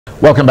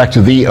Welcome back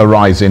to the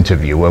Arise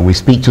interview, where we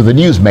speak to the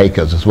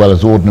newsmakers as well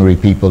as ordinary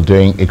people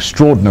doing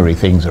extraordinary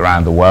things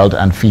around the world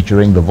and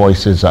featuring the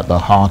voices at the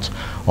heart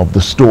of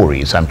the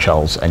stories. I'm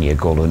Charles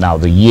Onyedikachi. Now,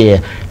 the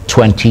year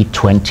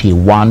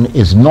 2021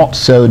 is not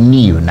so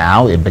new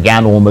now. It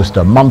began almost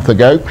a month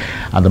ago,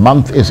 and the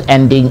month is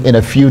ending in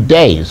a few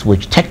days,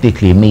 which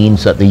technically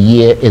means that the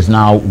year is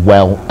now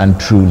well and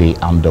truly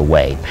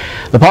underway.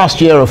 The past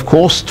year, of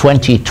course,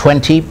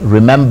 2020,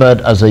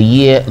 remembered as a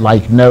year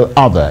like no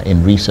other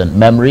in recent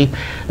memory,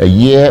 a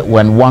year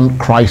when one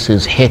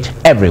crisis hit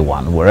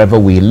everyone, wherever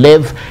we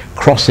live,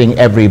 crossing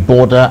every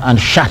border and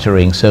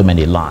shattering so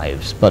many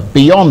lives. But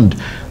beyond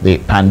the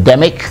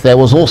pandemic, there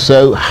was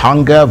also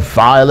hunger,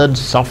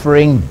 violence,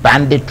 suffering,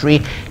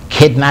 banditry,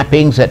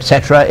 kidnappings,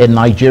 etc. in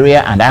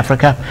Nigeria and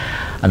Africa.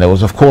 And there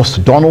was, of course,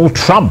 Donald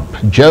Trump,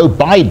 Joe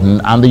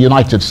Biden, and the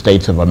United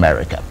States of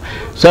America.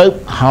 So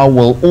how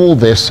will all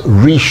this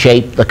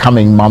reshape the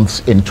coming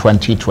months in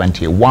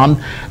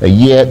 2021, a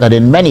year that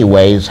in many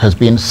ways has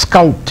been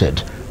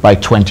sculpted by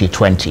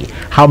 2020?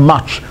 How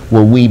much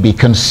will we be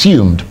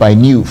consumed by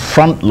new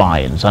front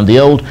lines and the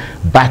old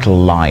battle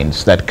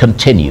lines that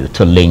continue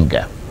to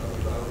linger?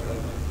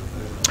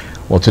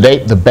 Well, today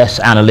the best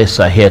analysts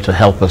are here to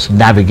help us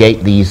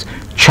navigate these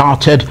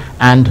charted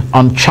and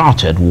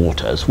uncharted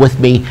waters. With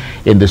me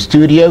in the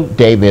studio,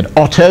 David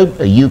Otto,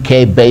 a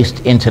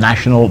UK-based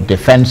international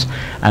defense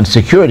and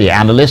security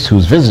analyst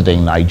who's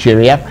visiting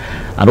Nigeria.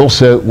 And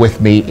also with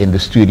me in the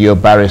studio,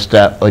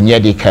 Barrister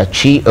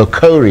Onyedikachi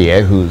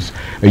Okorie, who's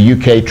a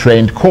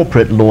UK-trained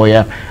corporate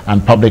lawyer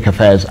and public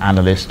affairs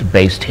analyst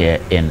based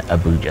here in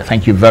Abuja.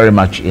 Thank you very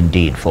much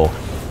indeed for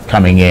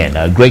coming in.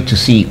 Great to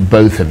see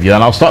both of you.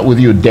 And I'll start with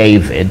you,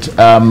 David.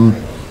 Are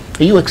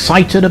you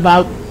excited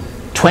about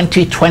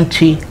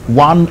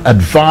 2021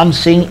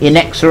 advancing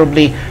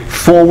inexorably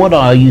forward, or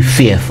are you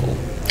fearful?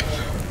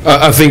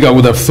 I think I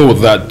would have thought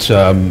that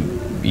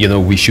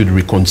we should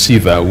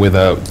reconsider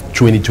whether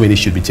 2020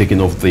 should be taken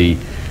off the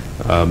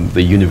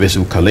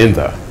universal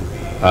calendar.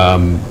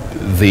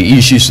 The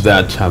issues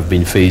that have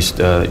been faced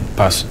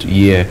past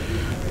year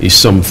is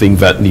something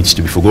that needs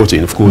to be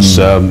forgotten. Of course,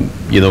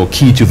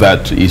 key to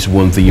that is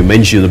one thing you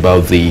mentioned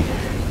about the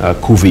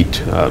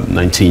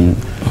COVID-19,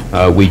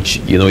 which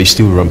is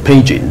still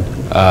rampaging.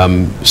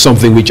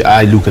 Something which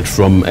I look at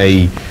from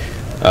a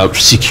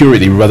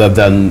security rather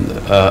than,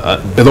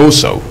 but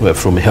also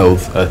from a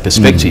health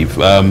perspective.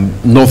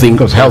 Nothing,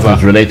 because health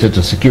is related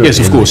to security. Yes,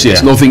 of course.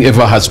 Yes, yeah. Nothing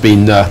ever has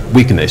been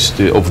witnessed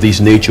of this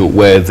nature,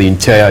 where the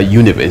entire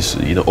universe,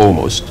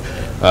 almost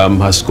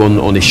has gone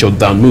on a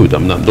shutdown mood.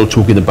 I'm not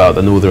talking about.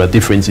 I know there are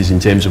differences in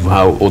terms of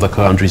how other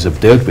countries have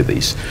dealt with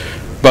this,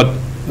 but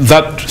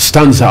that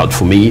stands out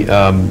for me.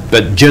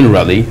 But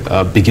generally,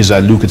 because I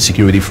look at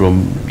security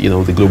from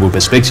the global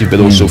perspective, but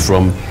also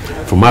from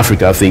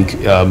Africa, I think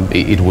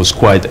it was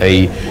quite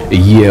a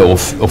year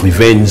of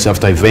events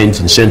after events.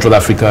 In Central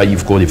Africa,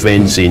 you've got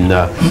events in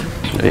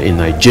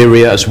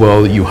Nigeria as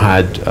well. You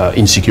had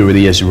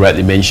insecurity, as you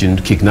rightly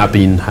mentioned.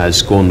 Kidnapping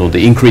has gone on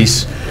the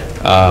increase.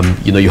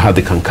 You had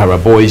the Kankara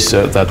boys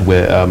that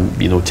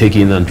were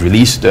taken and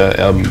released.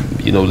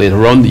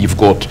 Later on, you've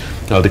got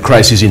the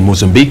crisis in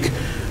Mozambique.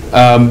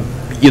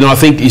 I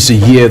think it's a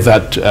year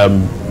that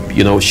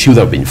should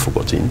have been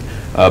forgotten.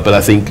 But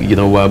I think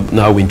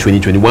now in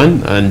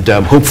 2021, and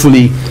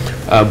hopefully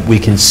we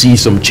can see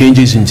some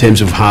changes in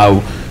terms of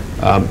how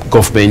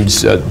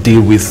governments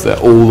deal with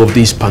all of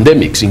these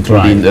pandemics,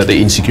 including the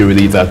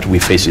insecurity that we're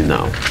facing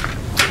now.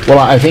 Well,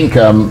 I think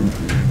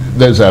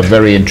those are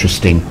very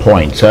interesting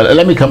points.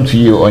 Let me come to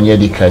you,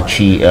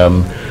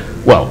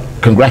 Onyedikachi. Well,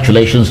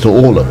 congratulations to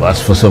all of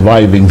us for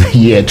surviving the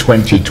year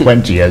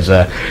 2020, as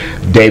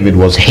David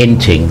was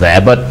hinting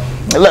there. But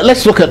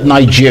let's look at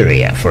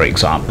Nigeria, for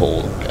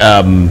example.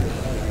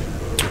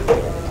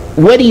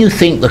 Where do you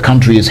think the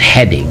country is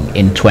heading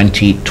in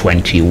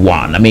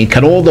 2021? I mean,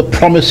 can all the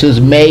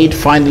promises made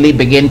finally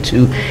begin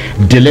to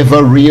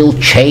deliver real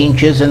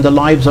changes in the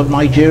lives of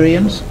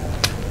Nigerians?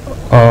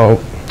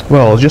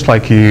 Well, just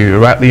like you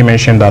rightly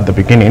mentioned at the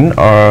beginning,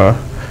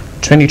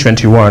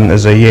 2021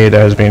 is a year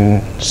that has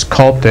been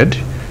sculpted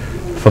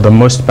for the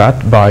most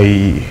part by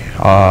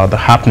the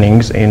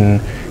happenings in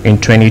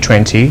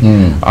 2020,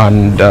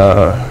 and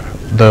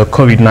the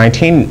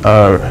COVID-19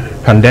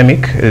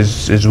 pandemic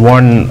is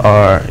one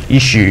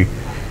issue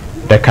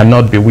that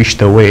cannot be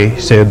wished away.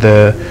 So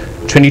the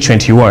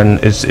 2021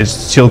 is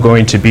still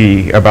going to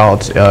be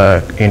about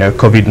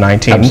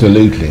COVID-19.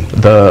 Absolutely.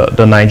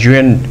 The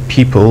Nigerian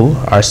people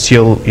are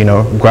still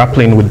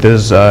grappling with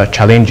these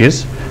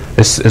challenges.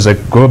 This is a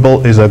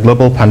global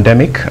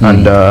pandemic,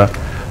 and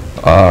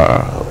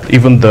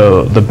even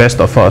the best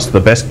of us, the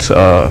best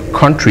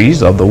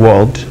countries of the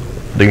world,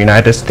 the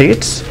United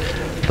States,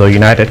 the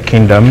United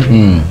Kingdom,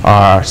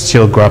 are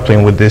still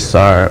grappling with these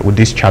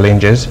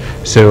challenges.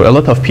 So a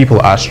lot of people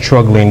are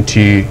struggling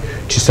to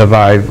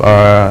survive.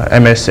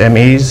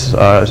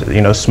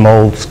 MSMEs,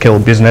 small scale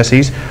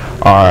businesses,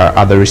 are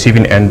at the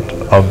receiving end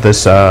of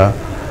this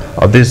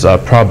these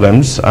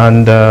problems.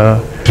 And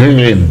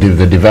particularly in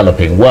the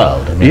developing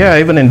world. I mean. Yeah,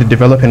 even in the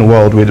developing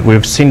world,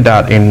 we've seen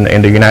that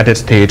in the United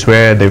States,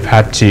 where they've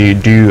had to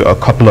do a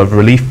couple of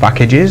relief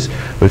packages.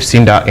 We've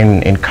seen that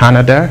in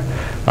Canada,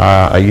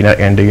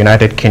 in the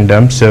United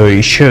Kingdom. So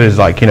it shows,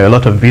 like, a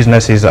lot of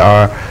businesses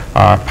are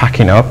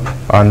packing up,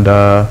 and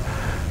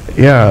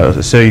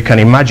yeah, so you can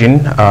imagine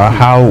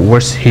how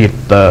worse hit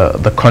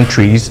the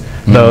countries,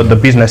 the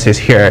businesses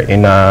here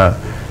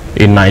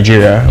in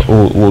Nigeria.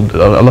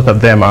 A lot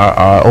of them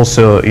are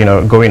also,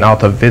 going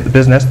out of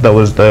business. There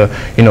was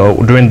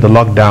during the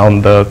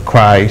lockdown, the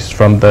cries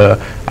from the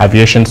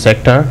aviation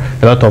sector.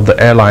 A lot of the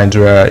airlines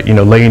were,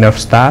 laying off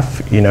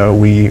staff.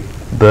 We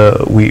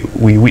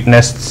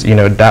witnessed,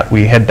 that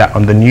we heard that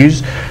on the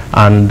news,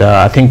 and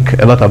I think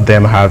a lot of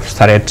them have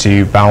started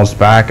to bounce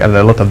back, and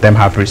a lot of them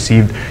have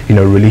received,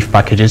 relief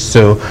packages.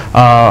 So,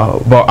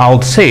 but I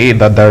would say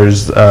that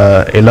there's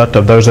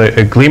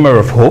a glimmer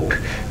of hope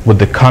with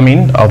the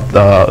coming of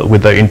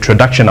with the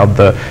introduction of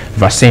the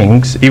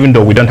vaccines. Even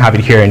though we don't have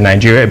it here in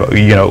Nigeria, but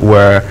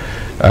we're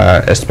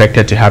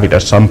expected to have it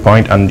at some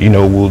point, and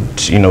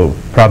we'll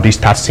probably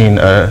start seeing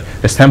a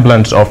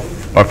semblance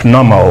of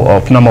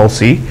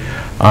normalcy.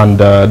 And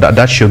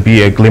that should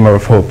be a glimmer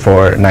of hope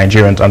for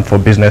Nigerians and for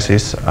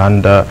businesses,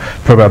 and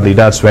probably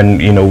that's when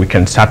we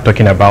can start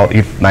talking about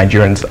if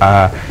Nigerians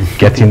are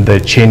getting the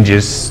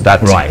changes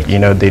that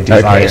they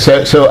desire.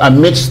 Okay, so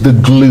amidst the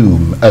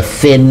gloom, a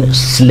thin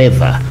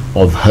sliver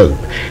of hope.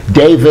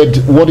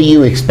 David, what do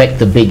you expect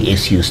the big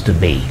issues to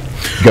be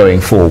going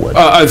forward?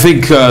 I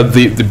think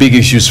the big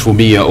issues for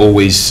me are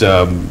always,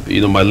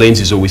 my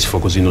lens is always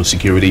focusing on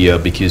security,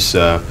 because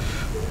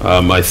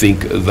I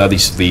think that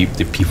is the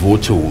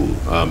pivotal,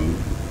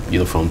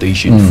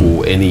 foundation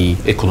for any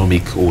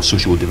economic or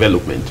social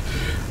development.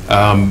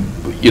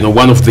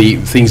 One of the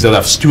things that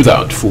have stood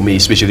out for me,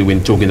 especially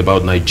when talking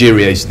about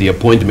Nigeria, is the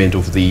appointment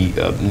of the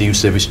new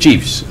service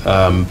chiefs.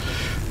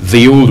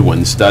 The old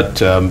ones that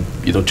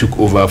took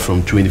over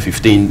from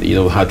 2015,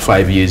 had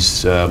 5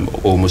 years,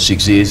 almost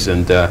 6 years,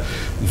 and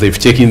they've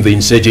taken the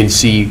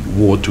insurgency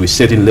war to a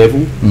certain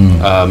level.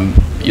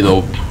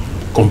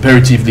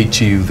 Comparatively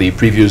to the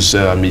previous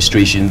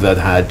administration that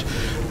had,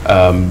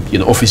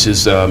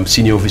 officers,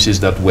 senior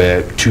officers that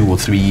were 2 or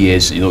 3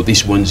 years.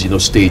 These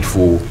ones, stayed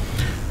for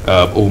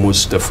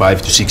almost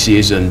 5 to 6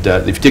 years, and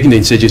they've taken the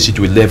insurgency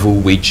to a level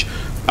which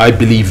I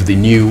believe the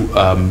new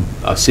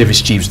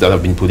service chiefs that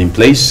have been put in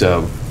place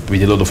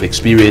with a lot of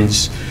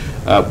experience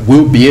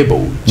will be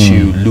able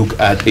to look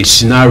at a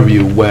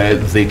scenario where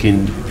they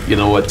can,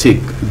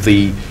 take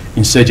the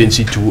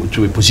insurgency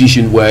to a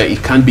position where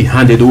it can be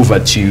handed over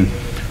to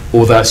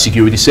other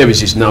security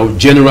services. Now,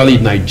 generally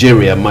in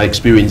Nigeria, my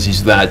experience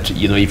is that,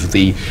 if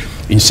the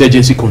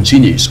insurgency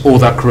continues,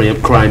 other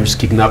crimes,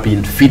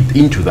 kidnapping, fit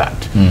into that.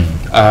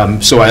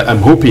 So I'm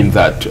hoping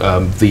that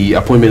the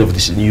appointment of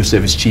this new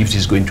service chiefs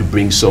is going to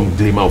bring some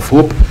glimmer of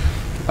hope.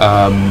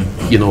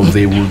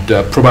 They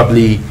would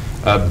probably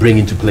bring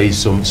into place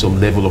some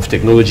level of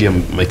technology.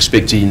 I'm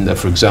expecting,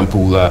 for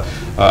example,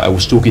 I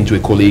was talking to a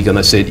colleague and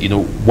I said,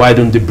 why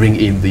don't they bring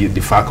in the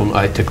Falcon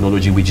Eye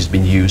technology, which has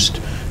been used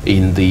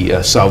in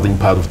the southern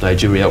part of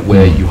Nigeria,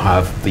 where you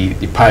have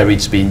the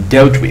pirates being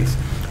dealt with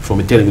from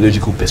a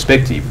technological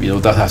perspective.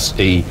 That has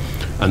an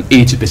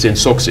 80%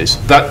 success.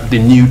 That the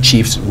new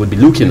chiefs would be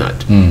looking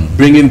at,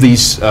 bringing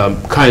these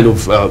kind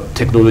of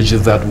technology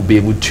that will be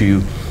able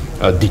to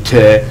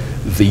deter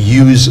the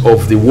use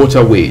of the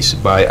waterways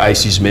by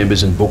ISIS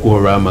members and Boko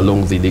Haram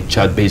along the Lake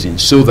Chad Basin,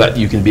 so that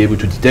you can be able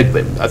to detect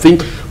them. I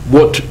think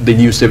what the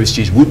new service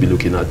chiefs would be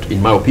looking at,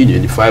 in my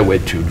opinion, if I were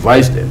to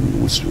advise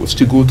them, was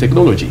to go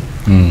technology.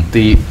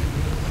 The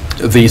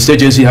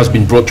insurgency has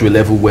been brought to a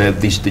level where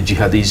the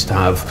jihadists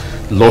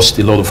have lost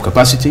a lot of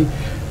capacity.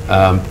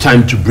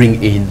 Time to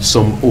bring in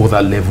some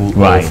other level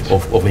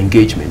of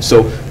engagement.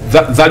 So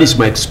that is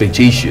my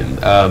expectation.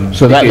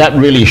 So that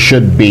really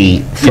should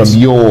be from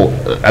your,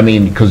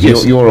 because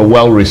you're a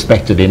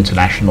well-respected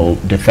international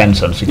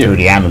defense and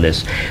security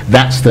analyst.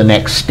 That's the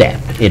next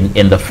step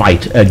in the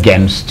fight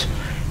against,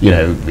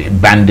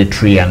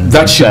 banditry and.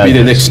 That should be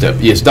the next step.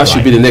 Yes, that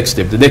should be the next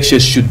step. The next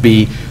step should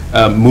be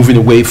moving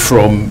away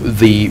from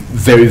the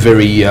very,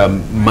 very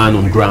man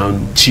on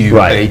ground to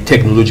a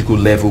technological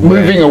level.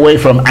 Moving away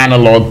from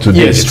analog to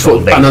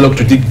digital. Yes, analog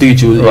to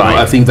digital.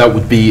 I think that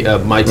would be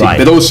my take.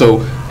 But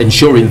also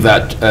ensuring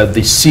that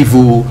the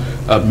civil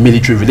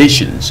military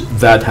relations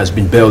that has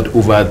been built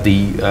over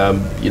the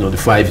the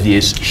 5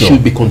 years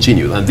should be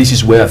continued, and this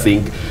is where I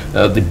think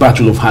the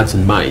battle of hearts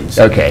and minds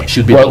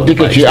should be. Well,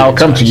 Dikachi, I'll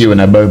come to you in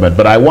a moment,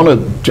 but I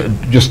want to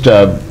just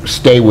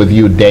stay with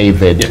you,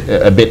 David,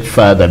 a bit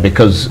further,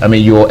 because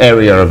your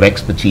area of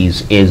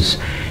expertise is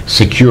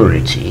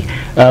security.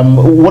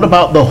 What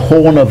about the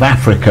Horn of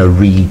Africa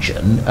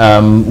region,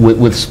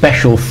 with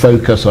special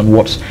focus on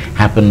what's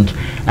happened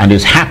and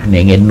is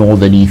happening in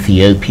northern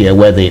Ethiopia,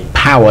 where the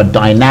power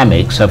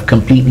dynamics have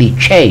completely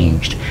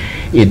changed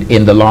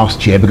in the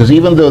last year? Because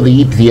even though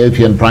the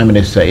Ethiopian Prime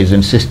Minister is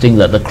insisting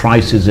that the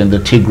crisis in the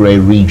Tigray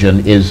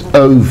region is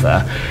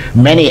over,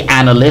 many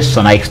analysts,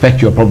 and I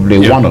expect you're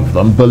probably one of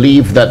them,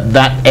 believe that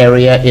that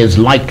area is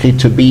likely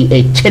to be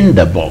a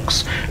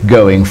tinderbox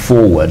going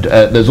forward.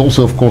 There's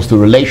also, of course, the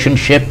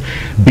relationship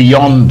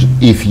beyond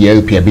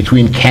Ethiopia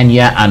between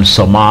Kenya and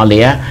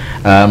Somalia,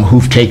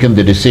 who've taken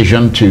the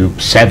decision to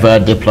sever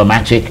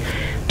diplomatic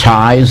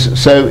ties.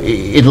 So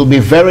it'll be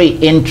very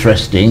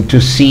interesting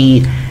to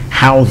see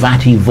how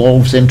that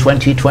evolves in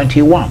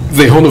 2021.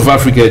 The Horn of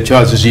Africa,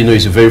 Charles, as you know,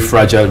 is a very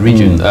fragile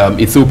region.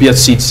 Ethiopia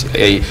sits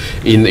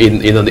in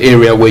an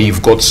area where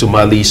you've got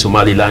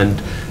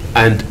Somaliland,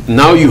 and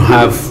now you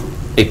have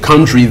a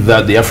country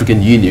that the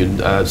African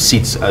Union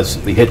sits as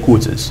the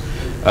headquarters.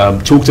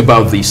 Talked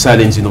about the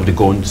silencing of the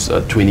guns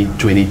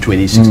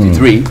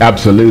 2063.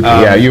 Absolutely,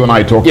 yeah, you and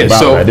I talked about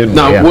that, didn't we?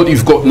 Now what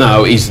you've got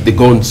now is the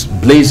guns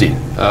blazing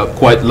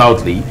quite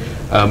loudly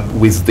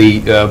with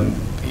the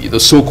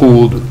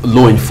so-called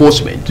law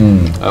enforcement,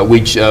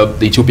 which the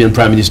Ethiopian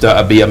Prime Minister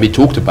Abiy Ahmed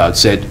talked about,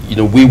 said,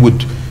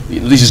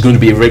 this is going to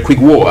be a very quick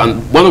war.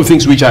 And one of the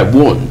things which I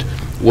warned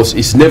was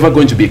it's never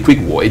going to be a quick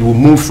war. It will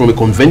move from a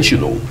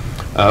conventional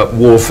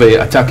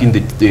warfare attacking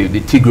the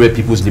Tigray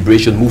People's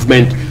Liberation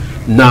Movement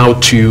now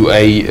to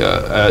a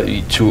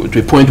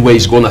point where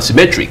it's gone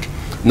asymmetric.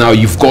 Now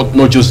you've got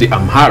not just the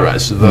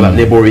Amharas that are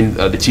neighboring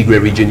the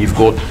Tigray region, you've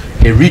got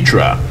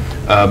Eritrea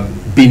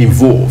being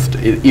involved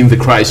in the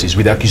crisis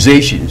with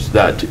accusations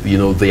that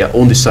they are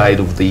on the side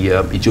of the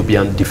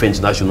Ethiopian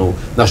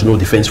National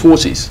Defense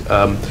Forces.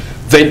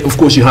 Then of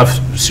course you have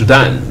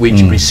Sudan,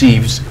 which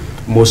receives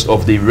most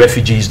of the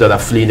refugees that are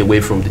fleeing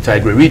away from the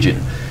Tigray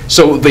region.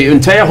 So the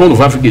entire Horn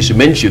of Africa, as you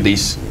mentioned,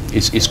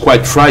 is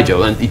quite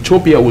fragile, and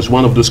Ethiopia was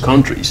one of those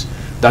countries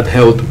that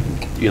held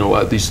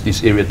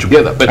this area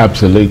together. But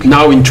absolutely,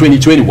 now in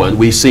 2021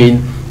 we're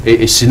seeing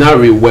a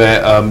scenario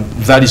where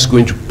that is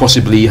going to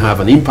possibly have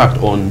an impact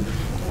on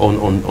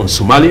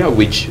Somalia,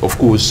 which of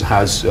course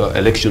has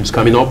elections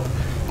coming up.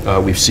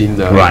 We've seen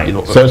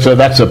so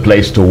that's a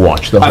place to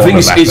watch. I think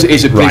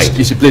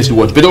it's a place to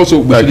watch, but also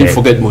we shouldn't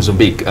forget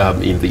Mozambique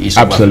in the east.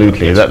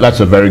 Absolutely, that's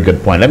a very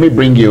good point. Let me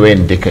bring you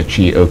in,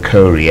 Dikachi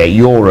Okorie.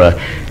 You're a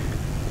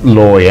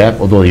lawyer,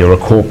 although you're a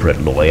corporate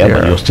lawyer,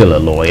 but you're still a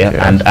lawyer,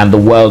 and the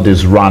world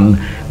is run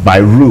by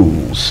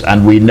rules,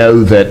 and we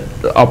know that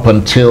up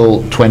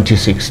until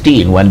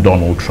 2016, when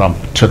Donald Trump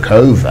took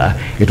over,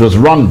 it was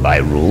run by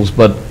rules,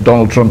 but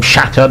Donald Trump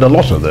shattered a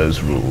lot of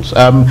those rules.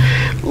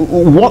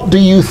 What do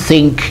you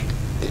think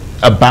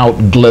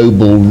about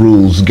global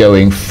rules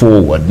going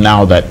forward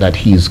now that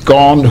he's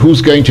gone?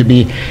 Who's going to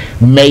be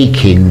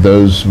making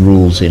those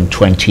rules in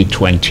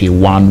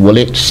 2021? Will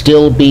it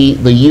still be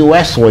the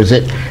US, or is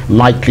it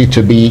likely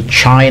to be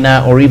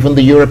China or even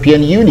the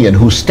European Union,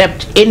 who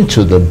stepped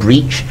into the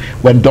breach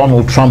when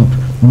Donald Trump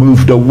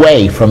moved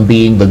away from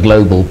being the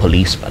global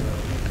policeman?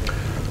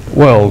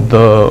 Well,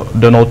 the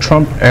Donald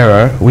Trump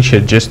era, which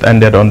had just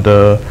ended on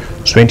the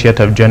 20th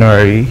of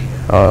January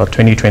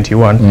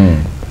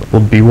 2021, will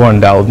be one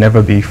that will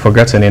never be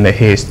forgotten in a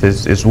haste.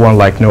 Is one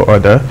like no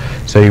other.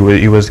 So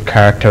it was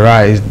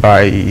characterized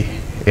by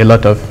a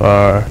lot of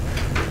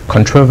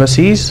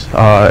controversies,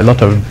 a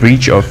lot of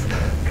breach of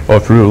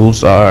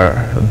rules,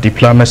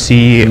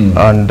 diplomacy,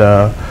 and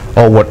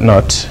all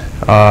whatnot.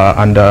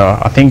 And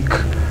I think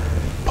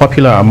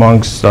popular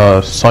amongst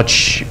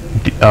such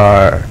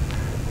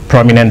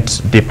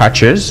prominent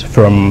departures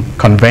from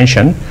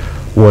convention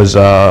was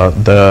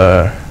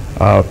the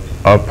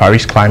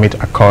Paris Climate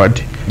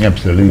Accord.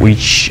 Absolutely.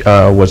 Which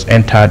was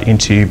entered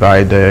into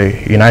by the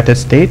United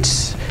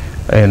States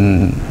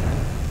in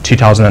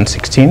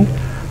 2016,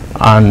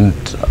 and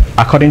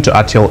according to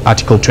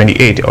Article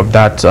 28 of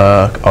that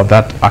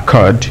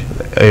accord,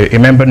 a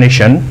member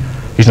nation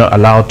is not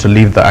allowed to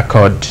leave the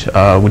accord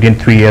within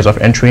 3 years of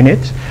entering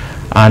it,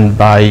 and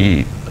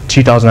by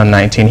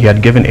 2019 he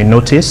had given a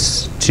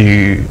notice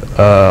to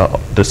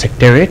the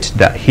Secretariat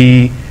that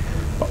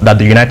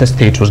the United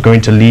States was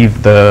going to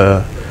leave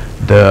the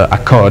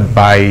accord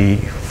by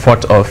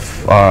 4th of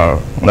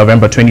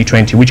November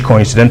 2020, which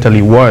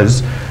coincidentally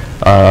was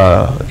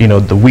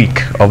the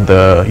week of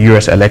the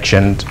US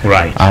election.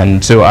 Right.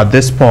 And so at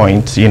this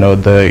point,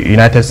 the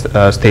United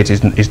States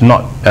is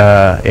not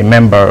a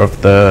member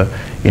of the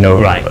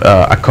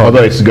accord.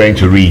 Although it's going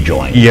to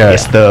rejoin.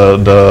 Yes, the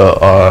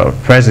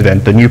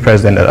new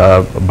president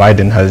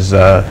Biden has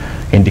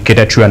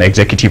indicated through an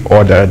executive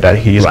order that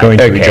he is going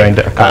to rejoin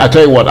the accord. I'll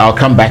tell you what, I'll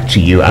come back to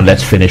you and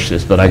let's finish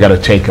this, but I got to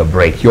take a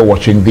break. You're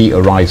watching the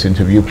Arise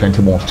interview.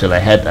 Plenty more still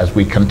ahead as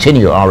we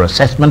continue our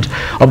assessment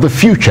of the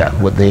future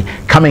with the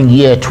coming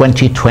year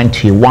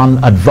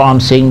 2021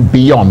 advancing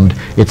beyond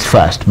its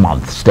first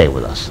month. Stay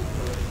with us.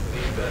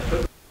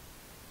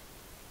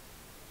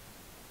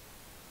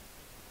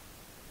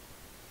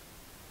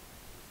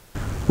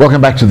 Welcome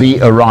back to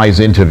the Arise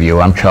interview.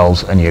 I'm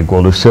Charles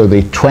Onyedikachi. So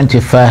the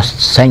 21st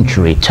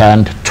century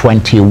turned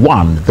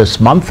 21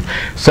 this month.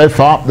 So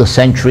far, the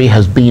century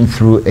has been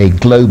through a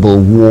global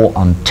war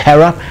on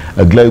terror,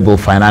 a global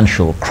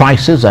financial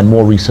crisis, and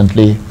more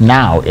recently,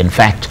 now, in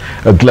fact,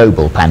 a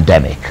global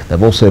pandemic. There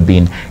have also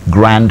been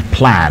grand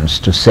plans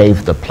to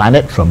save the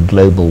planet from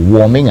global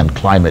warming and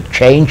climate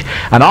change,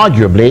 and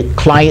arguably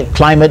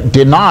climate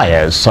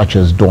deniers such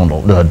as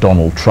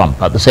Donald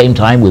Trump. At the same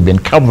time, we've been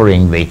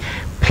covering the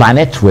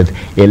planet with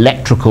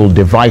electrical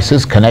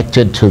devices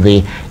connected to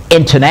the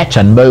internet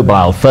and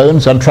mobile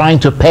phones, and trying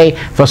to pay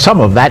for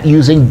some of that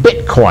using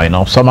Bitcoin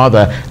or some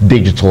other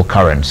digital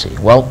currency.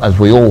 Well, as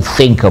we all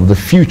think of the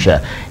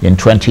future in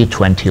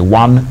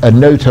 2021, a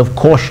note of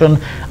caution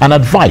and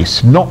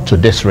advice not to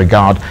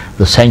disregard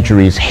the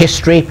century's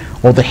history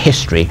or the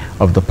history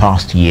of the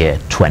past year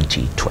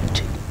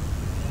 2020.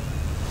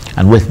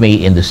 And with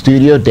me in the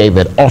studio,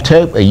 David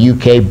Otto, a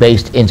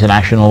UK-based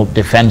international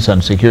defense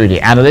and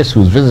security analyst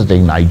who's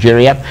visiting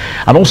Nigeria.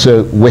 And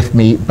also with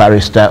me,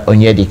 Barrister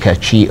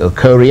Onyedikachi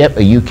Okorie,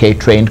 a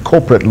UK-trained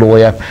corporate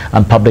lawyer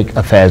and public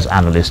affairs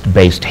analyst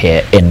based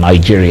here in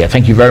Nigeria.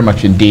 Thank you very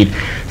much indeed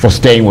for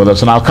staying with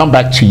us. And I'll come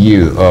back to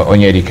you,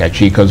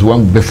 Onyedikachi, because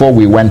before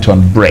we went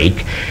on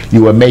break,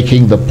 you were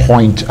making the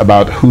point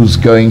about who's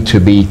going to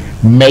be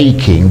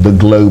making the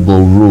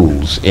global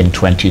rules in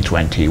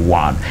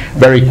 2021.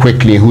 Very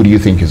quickly, who do you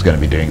think is going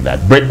to be doing that?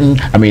 Britain,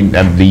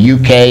 the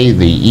UK,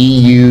 the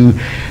EU,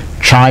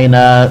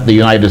 China, the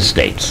United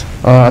States?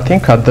 I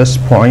think at this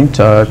point,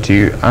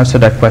 to answer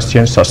that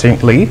question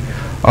succinctly,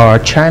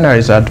 China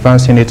is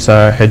advancing its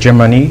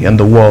hegemony in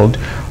the world,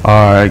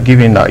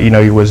 given that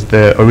it was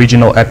the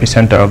original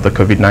epicenter of the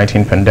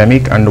COVID-19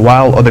 pandemic, and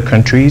while other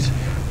countries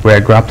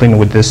were grappling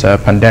with this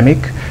pandemic,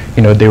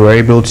 they were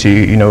able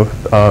to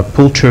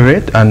pull through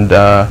it and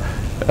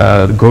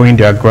growing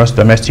their gross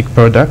domestic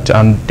product,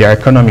 and their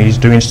economy is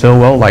doing so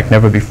well like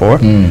never before.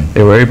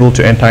 They were able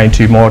to enter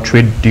into more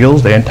trade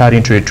deals. They entered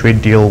into a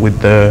trade deal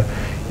with the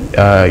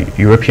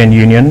European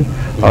Union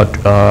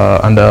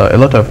and a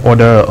lot of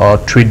other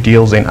trade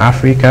deals in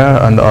Africa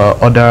and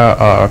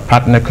other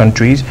partner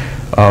countries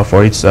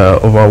for its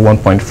over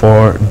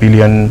 1.4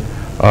 billion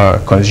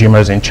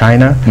consumers in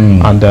China,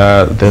 and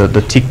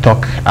the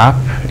TikTok app,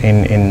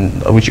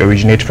 which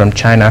originated from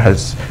China,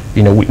 has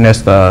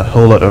witnessed a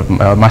whole lot of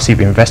massive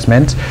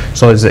investment.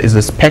 So it's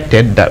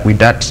expected that with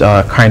that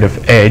kind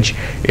of edge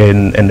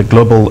in the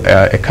global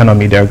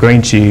economy, they're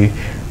going to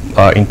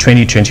in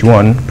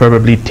 2021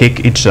 probably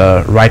take its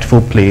rightful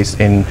place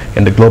in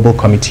the global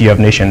committee of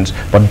nations.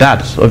 But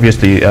that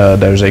obviously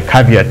there's a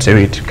caveat to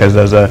it, because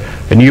there's a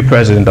new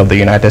president of the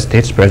United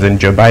States, President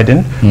Joe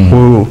Biden,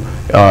 who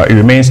it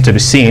remains to be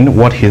seen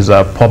what his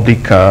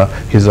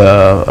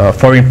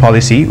foreign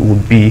policy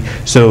would be.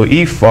 So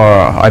if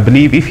I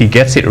believe if he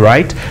gets it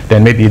right,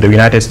 then maybe the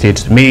United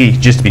States may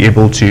just be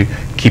able to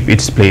keep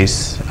its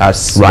place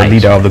as the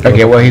leader of the global.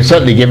 Okay, well, he's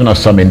certainly given us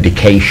some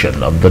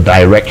indication of the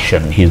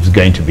direction he's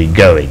going to be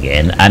going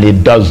in, and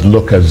it does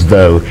look as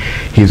though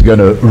he's going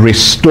to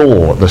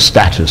restore the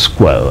status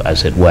quo,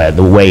 as it were,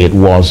 the way it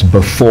was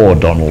before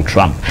Donald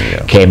Trump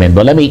came in.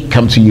 But let me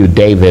come to you,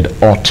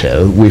 David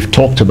Otto. We've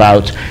talked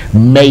about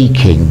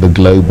making the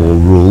global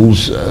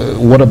rules.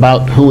 What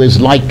about who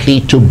is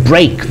likely to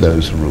break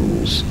those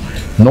rules?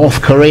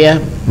 North Korea,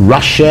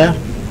 Russia,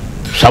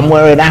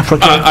 somewhere in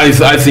Africa?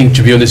 I think,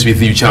 to be honest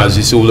with you, Charles,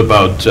 it's all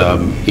about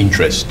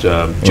interest.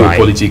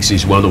 Geopolitics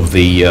is one of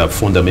the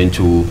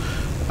fundamental,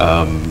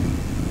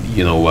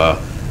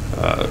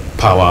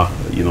 power,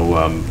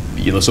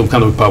 some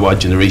kind of power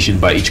generation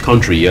by each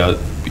country.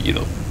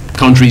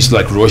 Countries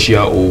like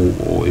Russia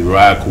or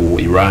Iraq or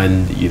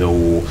Iran,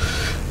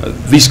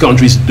 these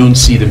countries don't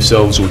see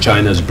themselves, or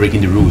China, as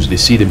breaking the rules. They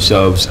see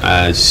themselves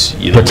as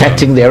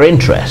protecting their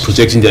interests.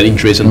 Protecting their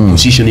interests and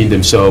positioning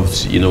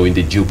themselves, in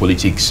the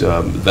geopolitics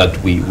that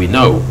we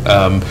know.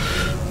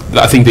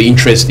 I think the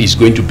interest is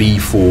going to be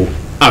for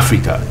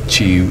Africa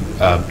to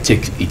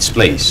take its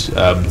place.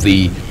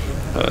 The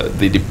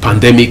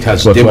pandemic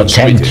has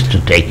demonstrated to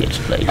take its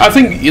place. I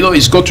think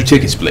it's got to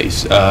take its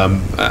place,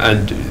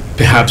 and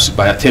perhaps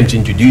by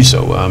attempting to do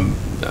so.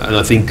 And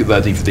I think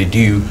that if they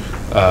do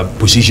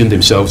position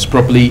themselves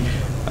properly,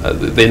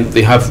 then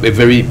they have a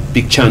very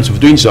big chance of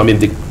doing so. I mean,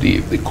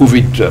 the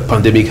COVID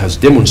pandemic has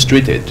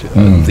demonstrated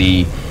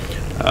the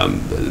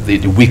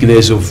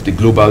weakness of the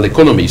global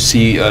economy.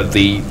 See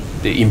the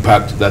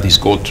impact that it's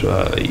got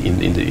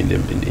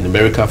in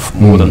America.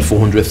 More than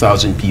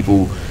 400,000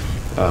 people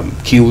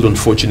killed,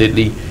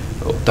 unfortunately,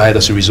 died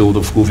as a result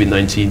of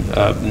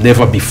COVID-19.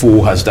 Never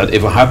before has that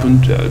ever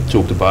happened.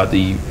 Talked about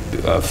the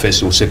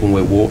First or Second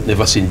World War,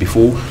 never seen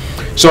before.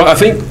 So I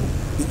think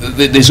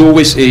there's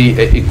always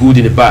a good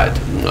and a bad,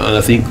 and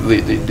I think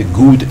the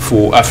good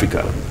for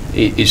Africa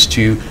is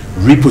to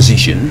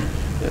reposition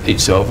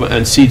itself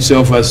and see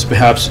itself as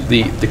perhaps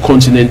the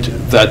continent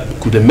that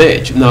could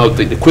emerge. Now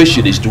the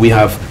question is, do we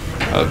have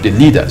the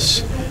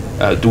leaders?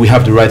 Do we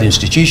have the right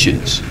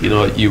institutions?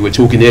 You were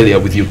talking earlier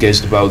with your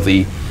guest about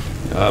the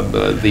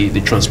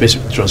the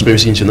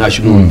Transparency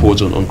International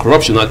reports on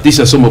corruption. These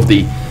are some of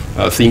the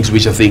things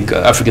which I think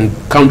African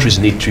countries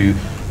need to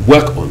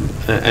work on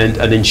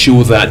and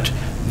ensure that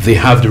they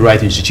have the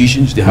right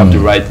institutions, they have the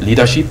right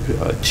leadership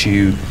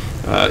to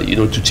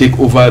take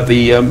over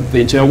the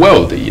entire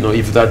world.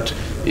 If that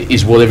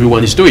is what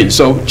everyone is doing.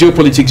 So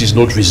geopolitics is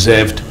not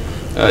reserved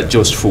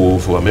just for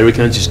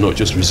Americans. It's not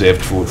just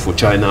reserved for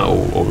China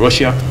or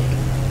Russia.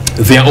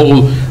 They are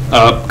all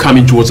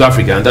coming towards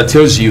Africa, and that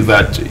tells you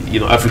that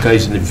Africa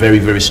is in a very,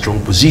 very strong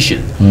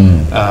position.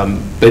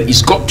 But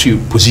it's got to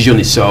position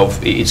itself.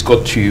 It's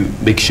got to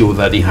make sure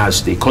that it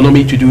has the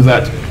economy to do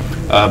that.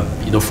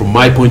 From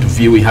my point of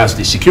view, it has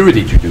the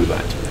security to do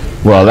that.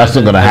 Well, that's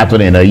not going to happen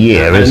in a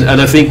year, is it?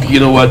 And I think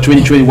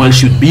 2021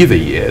 should be the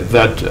year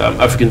that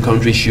African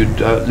countries should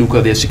look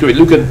at their security.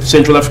 Look at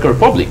Central African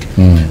Republic,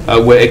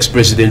 where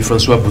ex-President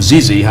Francois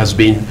Bozize has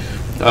been,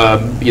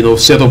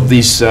 set up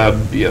this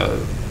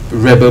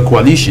rebel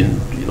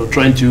coalition,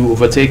 trying to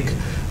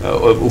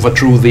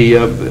overthrow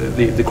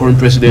the current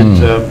president,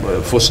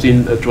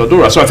 Faustin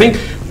Touadera. So I think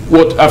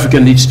what Africa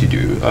needs to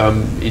do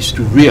is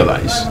to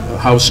realize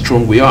how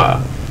strong we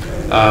are.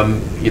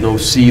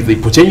 See the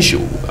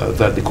potential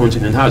that the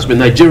continent has, but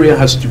Nigeria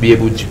has to be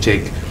able to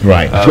take.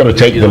 Right, it's got to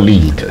take the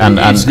lead, and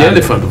it's the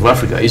elephant of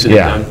Africa, isn't it?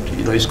 And,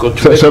 it's got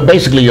to so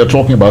basically, you're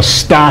talking about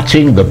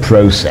starting the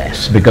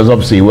process, because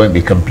obviously it won't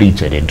be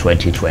completed in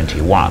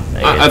 2021.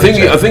 I think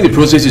the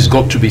process has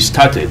got to be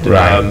started,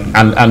 right,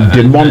 and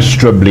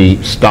demonstrably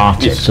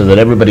started, so that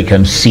everybody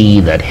can see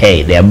that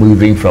they're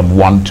moving from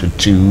 1 to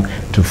 2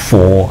 to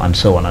 4 and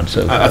so on and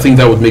so forth. I think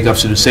that would make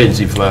absolute sense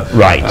if.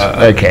 Right.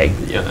 Okay.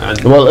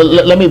 Well,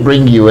 let me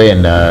bring you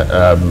in,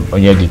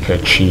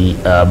 Onyedikachi.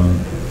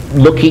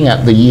 Looking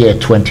at the year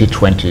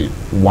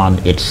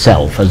 2021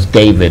 itself, as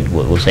David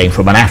was saying,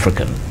 from an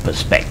African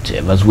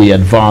perspective, as we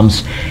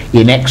advance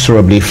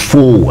inexorably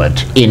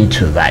forward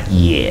into that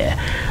year,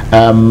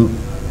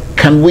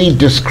 can we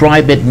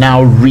describe it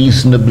now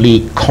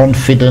reasonably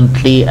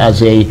confidently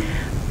as in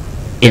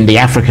the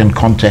African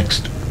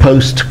context,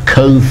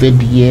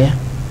 post-COVID year?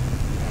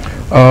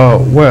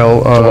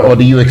 Or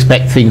do you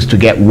expect things to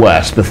get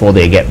worse before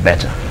they get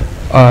better?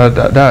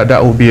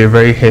 That would be a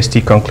very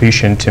hasty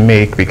conclusion to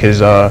make, because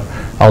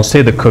I'll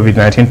say the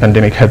COVID-19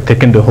 pandemic had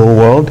taken the whole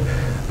world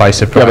by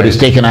surprise. Yeah, but it's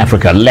taken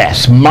Africa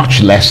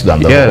much less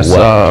than the whole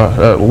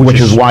world, which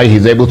is why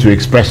he's able to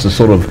express the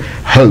sort of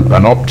hope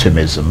and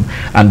optimism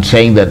and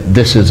saying that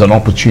this is an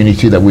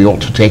opportunity that we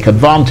ought to take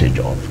advantage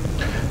of.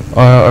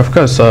 Of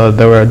course,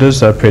 there were those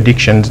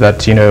predictions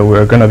that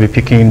we're going to be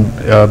picking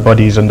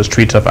bodies on the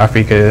streets of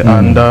Africa,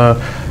 and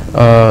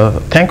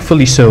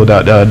thankfully so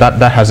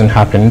that hasn't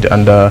happened,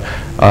 and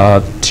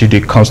to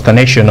the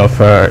consternation of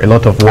a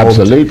lot of world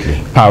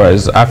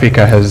powers,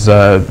 Africa has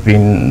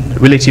been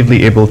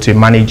relatively able to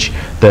manage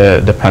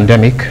the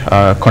pandemic,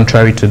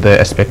 contrary to the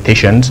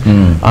expectations.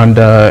 And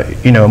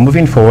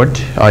moving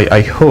forward, I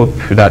hope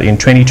that in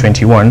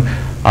 2021,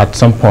 at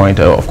some point,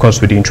 of course,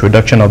 with the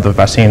introduction of the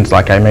vaccines,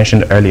 like I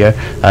mentioned earlier,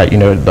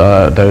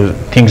 the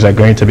things are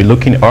going to be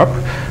looking up,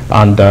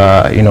 and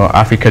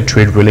Africa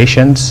trade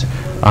relations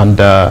and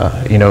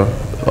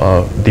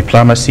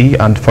diplomacy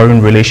and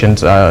foreign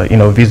relations,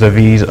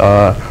 vis-a-vis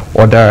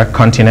other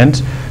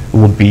continents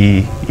would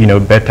be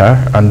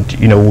better, and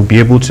we'll be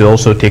able to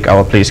also take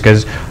our place,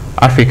 because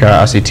Africa,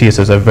 as it is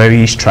a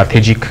very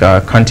strategic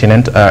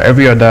continent.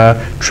 Every other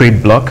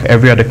trade bloc,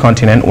 every other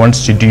continent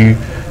wants to do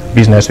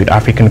business with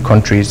African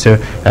countries. So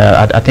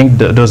I think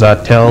those are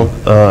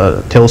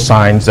tell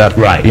signs that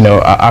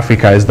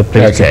Africa is the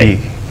place to be.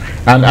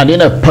 And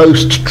in a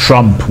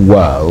post-Trump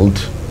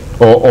world,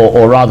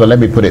 or rather, let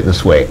me put it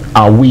this way: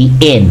 are we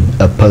in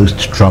a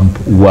post-Trump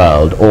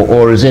world,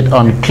 or is it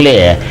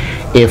unclear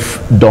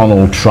if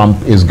Donald Trump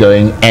is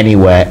going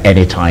anywhere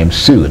anytime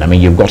soon? I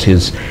mean, you've got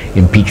his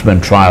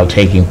impeachment trial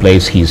taking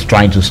place. He's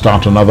trying to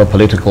start another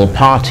political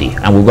party,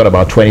 and we've got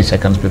about 20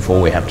 seconds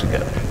before we have to go.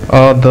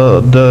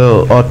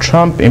 The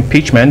Trump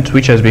impeachment,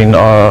 which has been,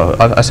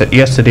 I said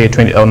yesterday,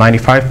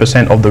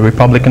 95% of the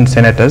Republican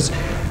senators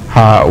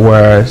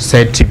were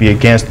said to be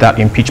against that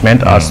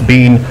impeachment as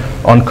being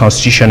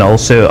unconstitutional.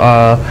 So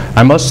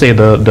I must say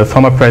the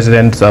former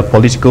president's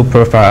political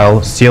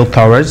profile still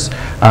towers,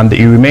 and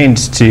it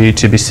remains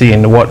to be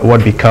seen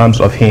what becomes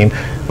of him.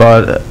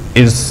 But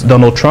is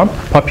Donald Trump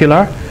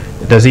popular?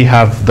 Does he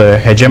have the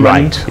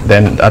hegemony?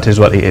 Then that is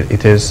what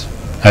it is.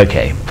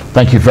 Okay.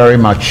 Thank you very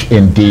much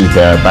indeed,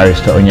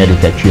 Barrister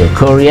Onyedikachi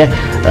Okorie,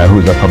 who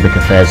is a public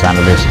affairs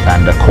analyst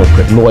and a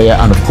corporate lawyer,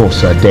 and of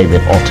course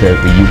David Otto,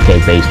 the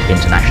UK-based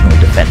international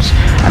defense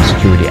and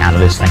security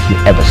analyst. Thank you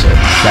ever so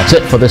much. That's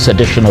it for this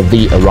edition of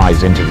the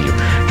Arise interview.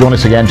 Join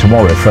us again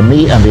tomorrow. From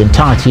me and the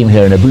entire team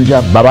here in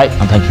Abuja, bye-bye,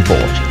 and thank you for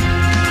watching.